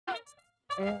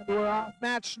And we're off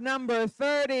match number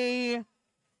 30.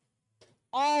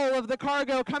 All of the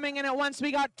cargo coming in at once.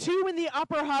 We got 2 in the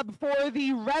upper hub for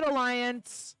the Red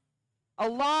Alliance. A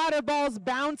lot of balls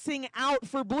bouncing out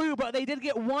for blue, but they did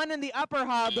get 1 in the upper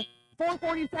hub.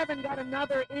 447 got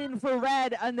another in for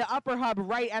red in the upper hub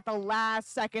right at the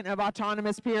last second of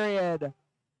autonomous period.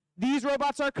 These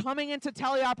robots are coming into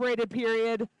teleoperated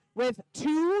period with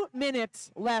 2 minutes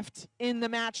left in the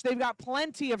match. They've got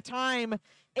plenty of time.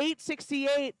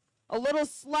 868, a little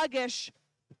sluggish.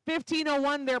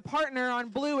 1501, their partner on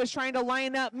blue is trying to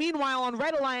line up. Meanwhile, on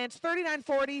Red Alliance,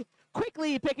 3940,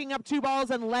 quickly picking up 2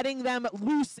 balls and letting them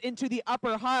loose into the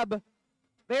upper hub.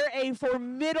 They're a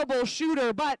formidable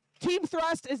shooter, but Team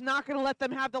Thrust is not going to let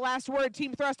them have the last word.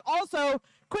 Team Thrust also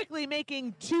quickly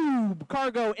making 2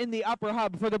 cargo in the upper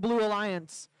hub for the Blue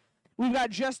Alliance. We've got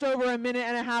just over a minute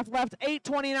and a half left.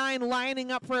 829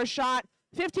 lining up for a shot.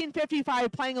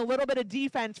 1555 playing a little bit of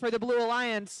defense for the Blue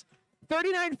Alliance.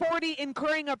 3940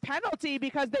 incurring a penalty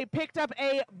because they picked up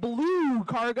a blue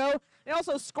cargo. They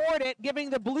also scored it, giving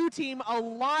the blue team a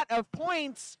lot of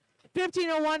points.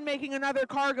 1501 making another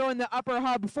cargo in the upper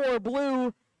hub for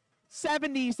blue.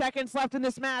 70 seconds left in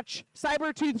this match.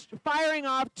 Cybertooth firing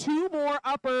off 2 more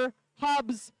upper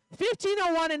hubs.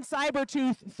 1501 and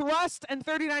Cybertooth, Thrust and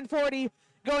 3940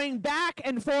 going back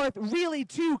and forth. Really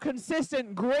 2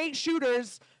 consistent great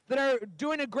shooters that are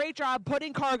doing a great job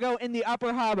putting cargo in the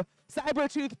upper hub.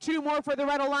 Cybertooth, 2 more for the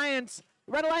Red Alliance.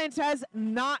 Red Alliance has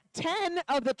not 10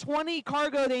 of the 20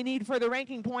 cargo they need for the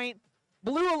ranking point.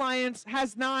 Blue Alliance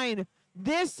has 9.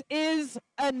 This is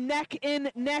a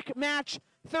neck-in-neck match.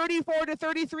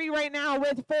 34-33 right now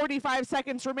with 45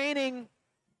 seconds remaining.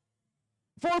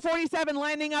 447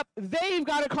 lining up. They've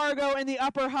got a cargo in the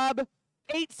upper hub.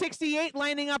 868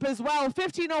 lining up as well.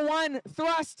 1501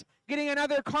 Thrust getting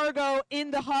another cargo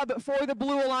in the hub for the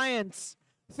Blue Alliance.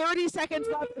 30 seconds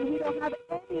left and we don't have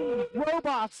any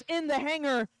robots in the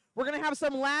hangar. We're going to have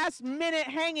some last minute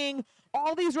hanging.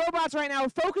 All these robots right now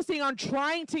focusing on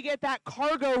trying to get that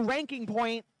cargo ranking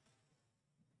point.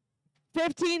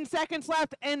 15 seconds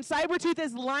left, and Cybertooth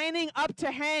is lining up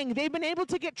to hang. They've been able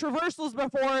to get traversals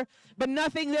before, but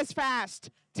nothing this fast.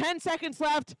 10 seconds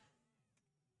left.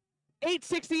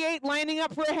 868 lining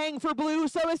up for a hang for blue.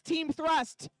 So is Team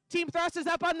Thrust. Team Thrust is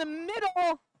up on the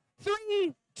middle.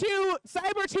 3, 2,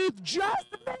 Cybertooth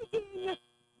just making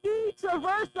the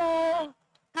traversal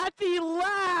at the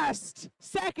last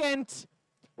second.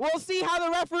 We'll see how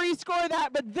the referees score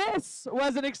that, but this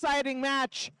was an exciting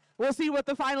match. We'll see what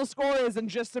the final score is in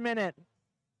just a minute.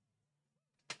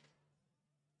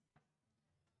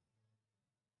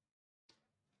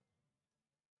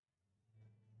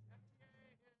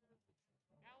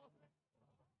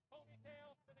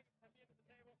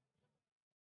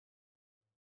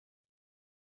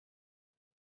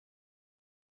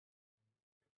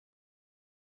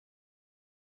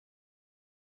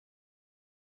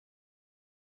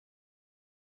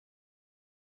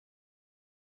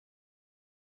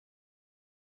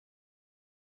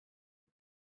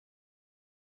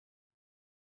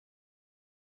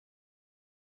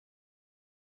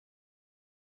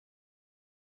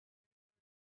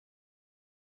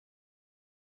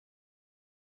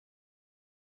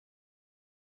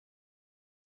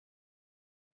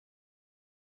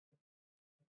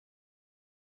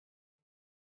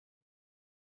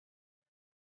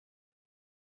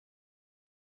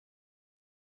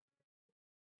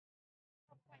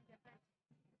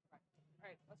 All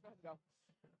right, let's go ahead and go.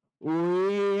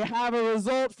 We have a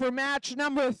result for match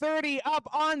number 30 up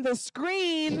on the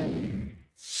screen.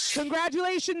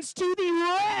 Congratulations to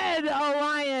the Red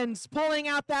Alliance pulling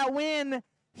out that win.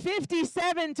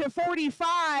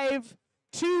 57-45,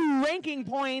 2 ranking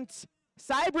points.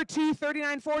 Cybertooth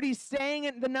 3940 staying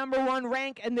at the #1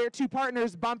 rank, and their 2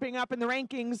 partners bumping up in the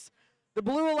rankings. The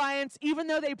Blue Alliance, even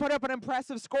though they put up an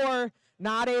impressive score,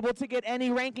 not able to get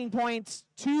any ranking points.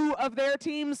 2 of their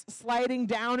teams sliding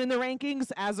down in the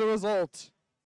rankings as a result.